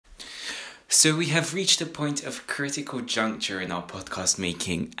So we have reached a point of critical juncture in our podcast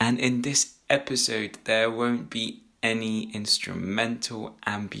making, and in this episode there won't be any instrumental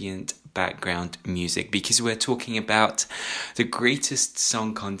ambient background music because we're talking about the greatest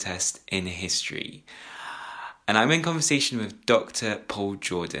song contest in history. And I'm in conversation with Dr. Paul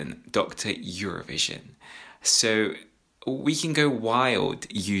Jordan, Dr. Eurovision. So we can go wild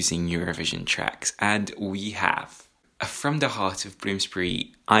using Eurovision tracks, and we have. From the heart of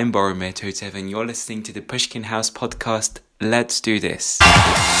Bloomsbury, I'm Boromir Totev, and you're listening to the Pushkin House podcast. Let's do this.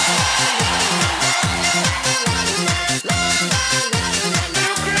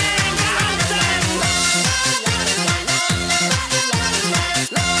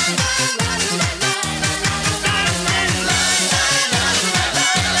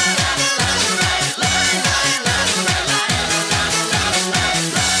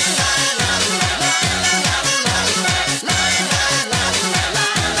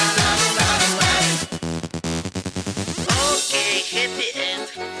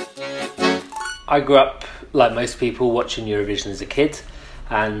 I grew up, like most people, watching Eurovision as a kid,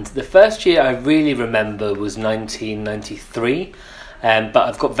 and the first year I really remember was 1993, but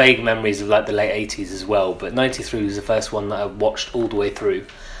I've got vague memories of like the late 80s as well, but 93 was the first one that I watched all the way through,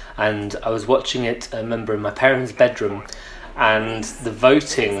 and I was watching it, I remember, in my parents' bedroom, and the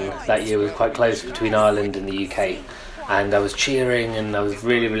voting that year was quite close between Ireland and the UK, and I was cheering and I was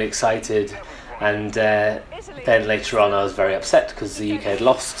really, really excited. And then later on I was very upset because the UK had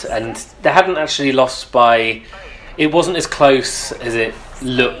lost, and they hadn't actually lost by, it wasn't as close as it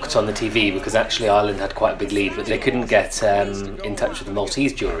looked on the TV because actually Ireland had quite a big lead, but they couldn't get in touch with the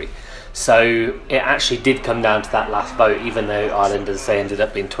Maltese jury. So it actually did come down to that last vote, even though Ireland, as I say, ended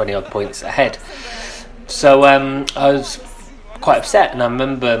up being 20 odd points ahead. So I was quite upset, and I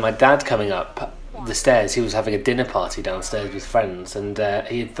remember my dad coming up the stairs. He was having a dinner party downstairs with friends, and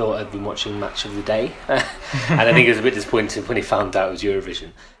he had thought I'd been watching Match of the Day. And I think he was a bit disappointed when he found out it was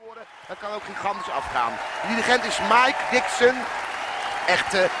Eurovision. Dat kan ook gigantisch afgaan. De dirigent is Mike Dixon.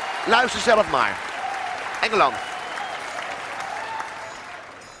 Echt, luister zelf maar. Engeland.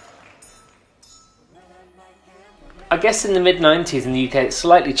 I guess in the mid-90s in the UK it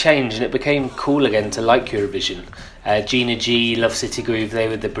slightly changed and it became cool again to like Eurovision. Gina G, Love City Groove, they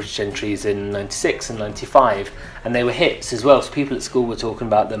were the British entries in 96 and 95, and they were hits as well, so people at school were talking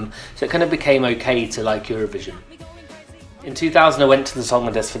about them, so it kind of became okay to like Eurovision. In 2000 I went to the Song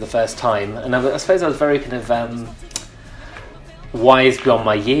Contest for the first time, and I suppose I was very kind of wise beyond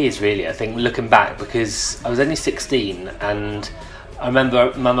my years, really, I think, looking back, because I was only 16, and I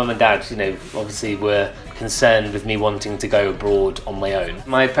remember my mum and dad, obviously were concerned with me wanting to go abroad on my own.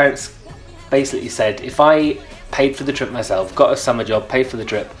 My parents basically said if I paid for the trip myself, got a summer job, paid for the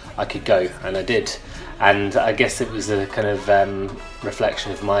trip, I could go, and I did. And I guess it was a kind of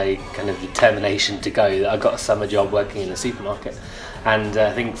reflection of my kind of determination to go, that I got a summer job working in a supermarket, and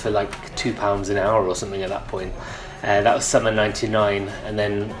I think for like £2 an hour or something at that point. That was summer 99, and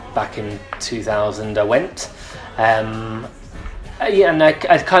then back in 2000 I went. And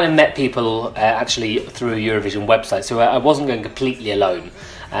I kind of met people actually through a Eurovision website, so I wasn't going completely alone,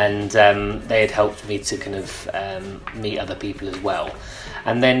 and they had helped me to kind of meet other people as well.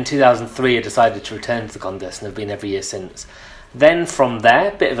 And then 2003 I decided to return to the contest, and I've been every year since. Then from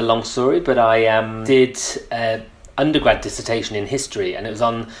there, bit of a long story, but I did an undergrad dissertation in history, and it was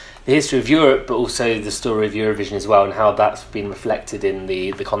on the history of Europe, but also the story of Eurovision as well, and how that's been reflected in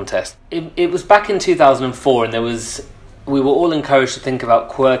the contest. It was back in 2004, and we were all encouraged to think about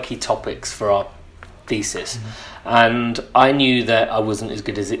quirky topics for our thesis, and I knew that I wasn't as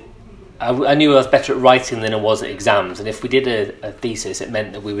good as it. I knew I was better at writing than I was at exams, and if we did a thesis, it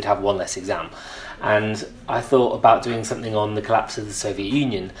meant that we would have one less exam. And I thought about doing something on the collapse of the Soviet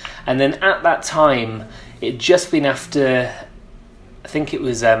Union, and then at that time, it had just been after, I think it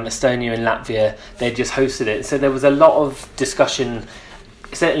was Estonia and Latvia, they'd just hosted it, so there was a lot of discussion,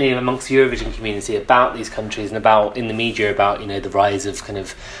 certainly amongst the Eurovision community, about these countries and about in the media about the rise of kind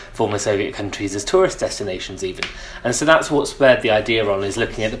of former Soviet countries as tourist destinations even, and so that's what spurred the idea on, is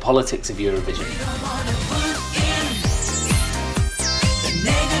looking at the politics of Eurovision.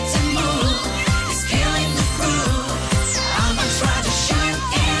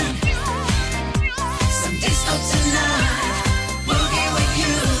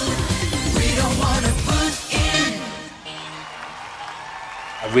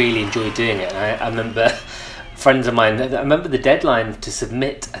 I really enjoyed doing it, and I remember friends of mine, I remember the deadline to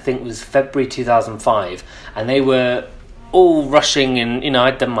submit, I think, was February 2005, and they were all rushing, and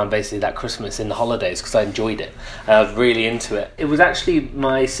I'd done mine basically that Christmas in the holidays because I enjoyed it. I was really into it. It was actually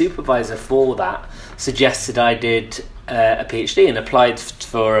my supervisor for that suggested I did a PhD and applied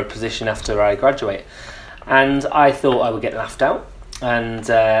for a position after I graduate. And I thought I would get laughed out. And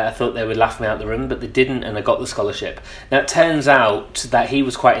I thought they would laugh me out the room, but they didn't, and I got the scholarship. Now, it turns out that he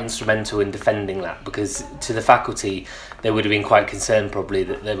was quite instrumental in defending that, because to the faculty, they would have been quite concerned probably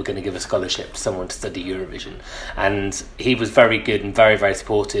that they were going to give a scholarship to someone to study Eurovision. And he was very good and very, very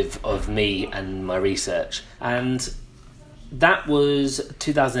supportive of me and my research. And that was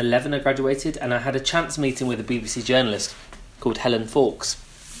 2011 I graduated, and I had a chance meeting with a BBC journalist called Helen Fawkes.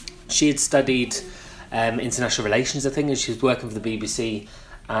 She had studied international relations, I think, and she was working for the BBC,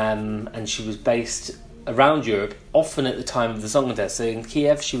 and she was based around Europe, often at the time of the song contest. So in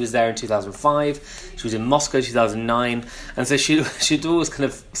Kiev, she was there in 2005, she was in Moscow 2009, and so she'd always kind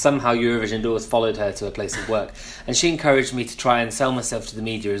of, somehow Eurovision had always followed her to a place of work, and she encouraged me to try and sell myself to the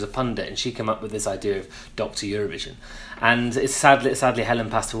media as a pundit, and she came up with this idea of Dr. Eurovision. And it's sadly Helen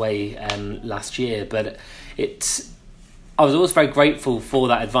passed away last year, but I was always very grateful for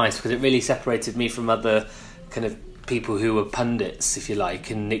that advice, because it really separated me from other kind of people who were pundits, if you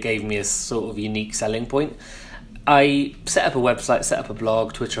like, and it gave me a sort of unique selling point. I set up a website, set up a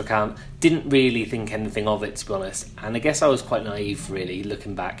blog, Twitter account, didn't really think anything of it, to be honest, and I guess I was quite naive, really,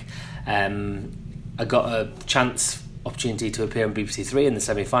 looking back. I got a opportunity to appear on BBC Three in the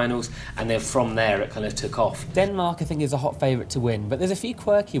semi-finals, and then from there it kind of took off. Denmark, I think, is a hot favourite to win, but there's a few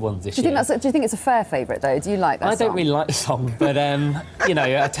quirky ones this year. Do you think it's a fair favourite, though? Do you like that song? I don't really like the song, but,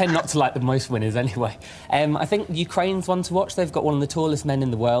 I tend not to like the most winners anyway. I think Ukraine's one to watch. They've got one of the tallest men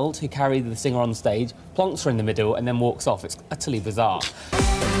in the world who carry the singer on stage, plonks her in the middle, and then walks off. It's utterly bizarre.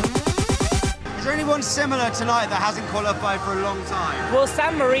 Is there anyone similar tonight that hasn't qualified for a long time? Well,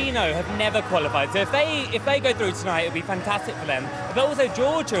 San Marino have never qualified, so if they go through tonight, it'll be fantastic for them. But also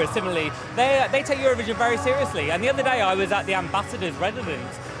Georgia, similarly, they take Eurovision very seriously. And the other day I was at the ambassador's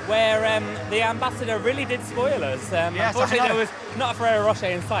residence, where the ambassador really did spoil us. Yes, unfortunately, there was not a Ferrero Rocher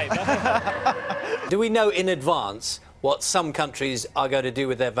in sight. Do we know in advance what some countries are going to do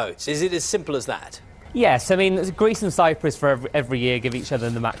with their votes? Is it as simple as that? Yes, I mean, Greece and Cyprus for every year give each other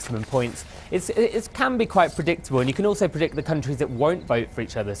the maximum points. It can be quite predictable, and you can also predict the countries that won't vote for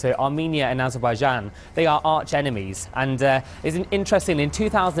each other. So Armenia and Azerbaijan, they are arch enemies. And it's interesting, in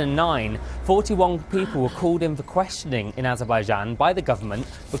 2009, 41 people were called in for questioning in Azerbaijan by the government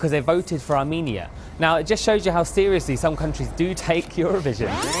because they voted for Armenia. Now, it just shows you how seriously some countries do take Eurovision.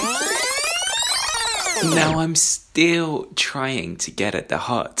 Now, I'm still trying to get at the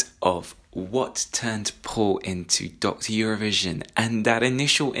heart of what turned Paul into Dr. Eurovision and that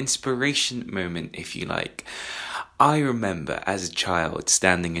initial inspiration moment, if you like. I remember as a child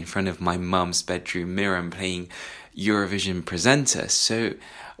standing in front of my mum's bedroom mirror and playing Eurovision presenter. So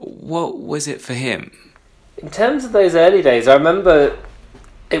what was it for him? In terms of those early days, I remember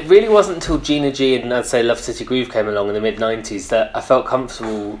it really wasn't until Gina G and I'd say Love City Groove came along in the mid-90s that I felt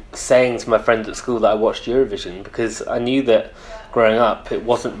comfortable saying to my friends at school that I watched Eurovision, because I knew that growing up it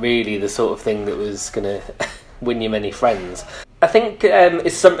wasn't really the sort of thing that was going to win you many friends. I think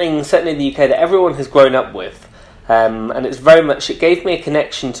it's something, certainly in the UK, that everyone has grown up with. And it's very much, it gave me a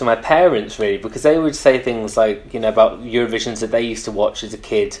connection to my parents, really, because they would say things like, about Eurovisions that they used to watch as a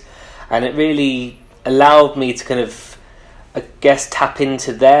kid. And it really allowed me to kind of, I guess, tap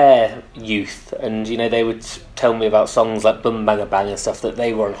into their youth, and they would tell me about songs like Boom Banga Bang and stuff that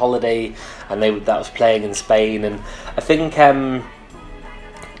they were on holiday and that was playing in Spain. And I think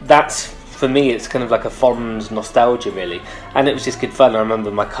that's, for me, it's kind of like a fond nostalgia, really, and it was just good fun. I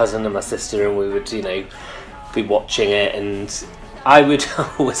remember my cousin and my sister, and we would be watching it, and I would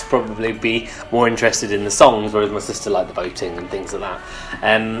always probably be more interested in the songs, whereas my sister liked the voting and things like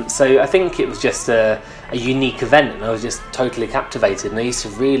that. So I think it was just a unique event, and I was just totally captivated, and I used to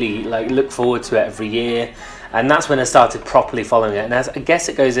really look forward to it every year, and that's when I started properly following it. And I guess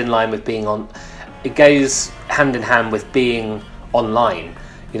it goes in line with it goes hand in hand with being online.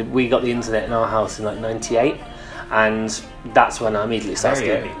 We got the internet in our house in 98, and that's when I immediately started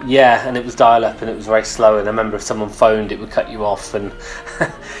getting. Yeah, and it was dial-up, and it was very slow, and I remember if someone phoned, it would cut you off, and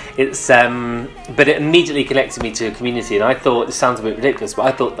but it immediately connected me to a community, and I thought, this sounds a bit ridiculous, but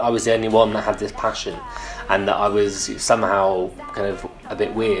I thought I was the only one that had this passion, and that I was somehow kind of a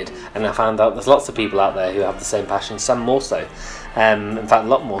bit weird, and I found out there's lots of people out there who have the same passion, some more so, in fact a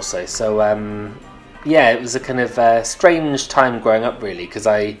lot more so. So it was a kind of strange time growing up, really, because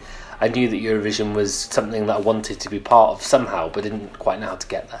I knew that Eurovision was something that I wanted to be part of somehow, but didn't quite know how to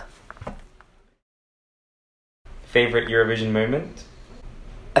get there. Favourite Eurovision moment?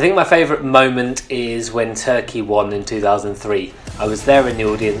 I think my favourite moment is when Turkey won in 2003. I was there in the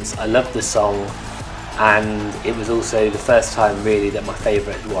audience, I loved the song, and it was also the first time really that my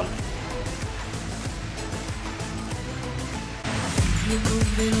favourite had won.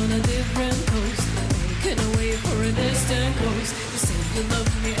 living on a different coast, making a way for a distant coast. You say you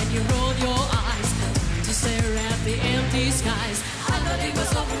love me and you roll your eyes, turn to stare at the empty skies. I thought it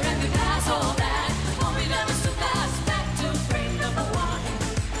was over and we passed all that. All we done is to pass back to frame number one.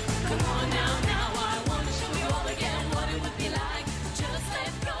 Come on now, I want to show you all again what it would be like. Just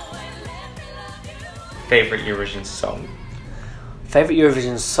let go and let me love you. Favorite Eurovision song? Favourite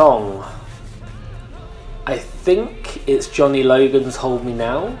Eurovision song? I think it's Johnny Logan's Hold Me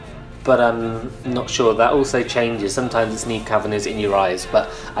Now, but I'm not sure. That also changes. Sometimes it's Niamh Kavanagh's In Your Eyes, but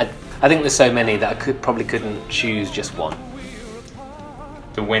I think there's so many that I probably couldn't choose just one.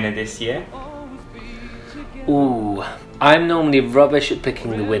 The winner this year? Ooh, I'm normally rubbish at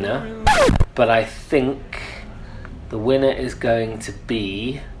picking the winner, but I think the winner is going to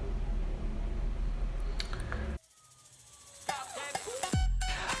be...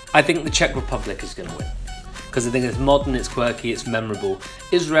 I think the Czech Republic is going to win. Because I think it's modern, it's quirky, it's memorable.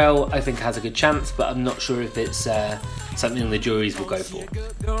 Israel, I think, has a good chance, but I'm not sure if it's something the juries will go for.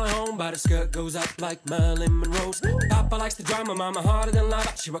 Girl at home by the skirt goes up like Marilyn Monroe's. Papa likes the drama, mama harder than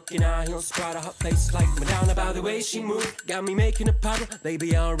lava. She rockin' high heels, quite a hot place like Madonna by the way she moved. Got me making a puddle,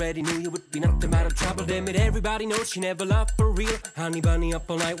 baby I already knew you would be nothing but a trouble. Damn it, everybody knows she never loved for real. Honey bunny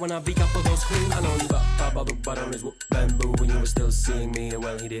up all night when I beat up all those screams. I know you got bubble butt on his whoop bamboo when you were still seeing me.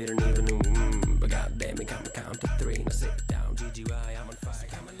 Well, he didn't even know. But goddamn it, come count to three. Now sit down, GGY, I'm on fire.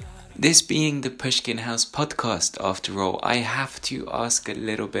 This being the Pushkin House podcast, after all, I have to ask a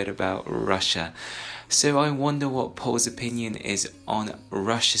little bit about Russia. So I wonder what Paul's opinion is on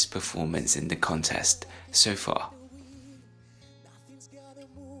Russia's performance in the contest so far.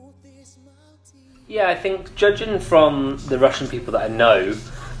 Yeah, I think judging from the Russian people that I know,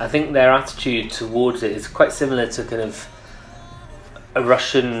 I think their attitude towards it is quite similar to kind of a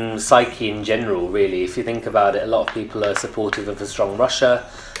Russian psyche in general, really. If you think about it, a lot of people are supportive of a strong Russia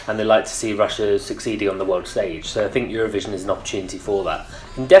and they like to see Russia succeeding on the world stage. So I think Eurovision is an opportunity for that.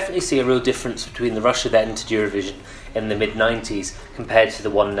 You can definitely see a real difference between the Russia that entered Eurovision in the mid-90s compared to the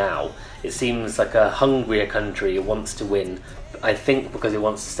one now. It seems like a hungrier country. It wants to win, I think because it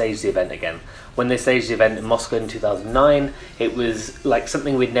wants to stage the event again. When they staged the event in Moscow in 2009, it was like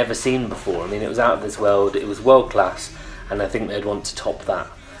something we'd never seen before. I mean, it was out of this world, it was world class, and I think they'd want to top that.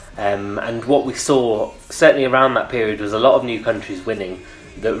 And what we saw, certainly around that period, was a lot of new countries winning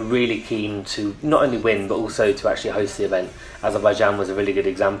that were really keen to not only win but also to actually host the event. Azerbaijan was a really good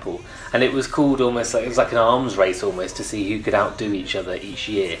example, and it was called almost like, it was like an arms race almost to see who could outdo each other each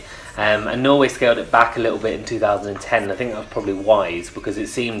year. And Norway scaled it back a little bit in 2010. I think that was probably wise because it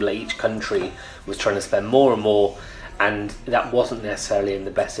seemed like each country was trying to spend more and more, and that wasn't necessarily in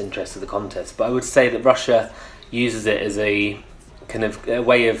the best interest of the contest. But I would say that Russia uses it as a kind of a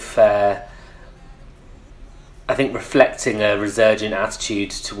way of I think reflecting a resurgent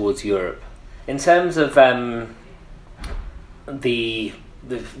attitude towards Europe. In terms of the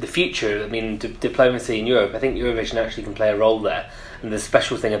future, I mean, diplomacy in Europe, I think Eurovision actually can play a role there. And the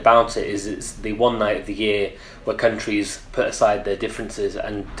special thing about it is it's the one night of the year where countries put aside their differences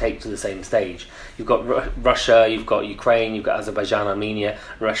and take to the same stage. You've got Russia, you've got Ukraine, you've got Azerbaijan, Armenia,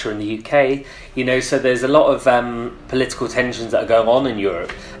 Russia and the UK. You know, so there's a lot of political tensions that are going on in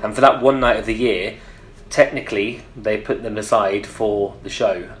Europe. And for that one night of the year, technically, they put them aside for the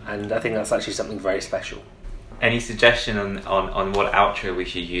show. And I think that's actually something very special. Any suggestion on what outro we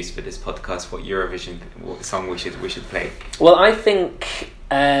should use for this podcast? What Eurovision what song we should play? Well, I think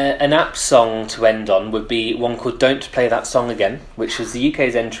an apt song to end on would be one called Don't Play That Song Again, which was the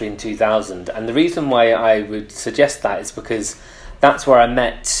UK's entry in 2000. And the reason why I would suggest that is because that's where I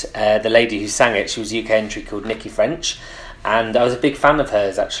met the lady who sang it. She was a UK entry called Nikki French. And I was a big fan of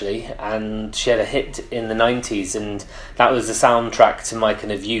hers, actually, and she had a hit in the 90s, and that was the soundtrack to my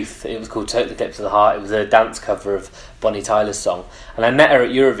kind of youth. It was called Totally Clip to the Heart. It was a dance cover of Bonnie Tyler's song. And I met her at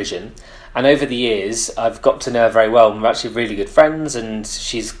Eurovision, and over the years, I've got to know her very well. We're actually really good friends, and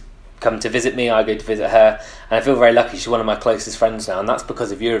she's come to visit me, I go to visit her, and I feel very lucky. She's one of my closest friends now, and that's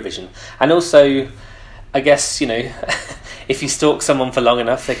because of Eurovision. And also, I guess, you know, if you stalk someone for long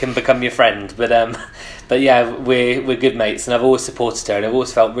enough, they can become your friend. But yeah, we're good mates, and I've always supported her, and I've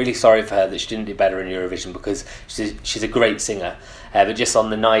always felt really sorry for her that she didn't do better in Eurovision because she's a great singer. But just on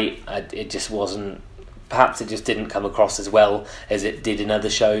the night, it just wasn't. Perhaps it just didn't come across as well as it did in other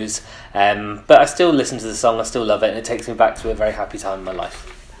shows. But I still listen to the song, I still love it, and it takes me back to a very happy time in my life.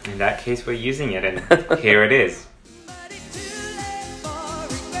 In that case, we're using it, and here it is.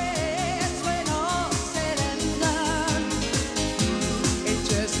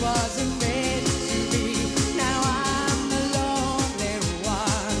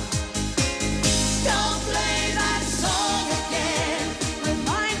 Don't play that song again when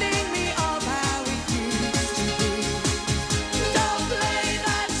my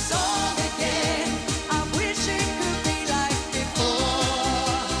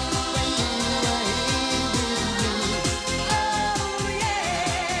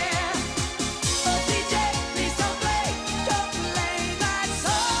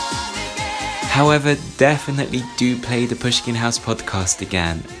However, definitely do play the Pushkin House podcast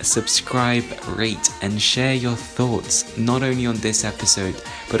again. Subscribe, rate and share your thoughts, not only on this episode,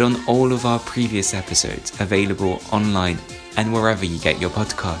 but on all of our previous episodes, available online and wherever you get your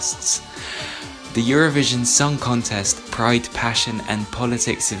podcasts. The Eurovision Song Contest Pride, Passion and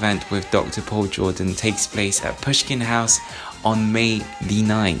Politics event with Dr. Paul Jordan takes place at Pushkin House on May the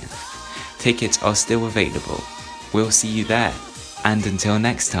 9th. Tickets are still available. We'll see you there, and until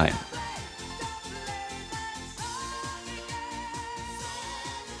next time.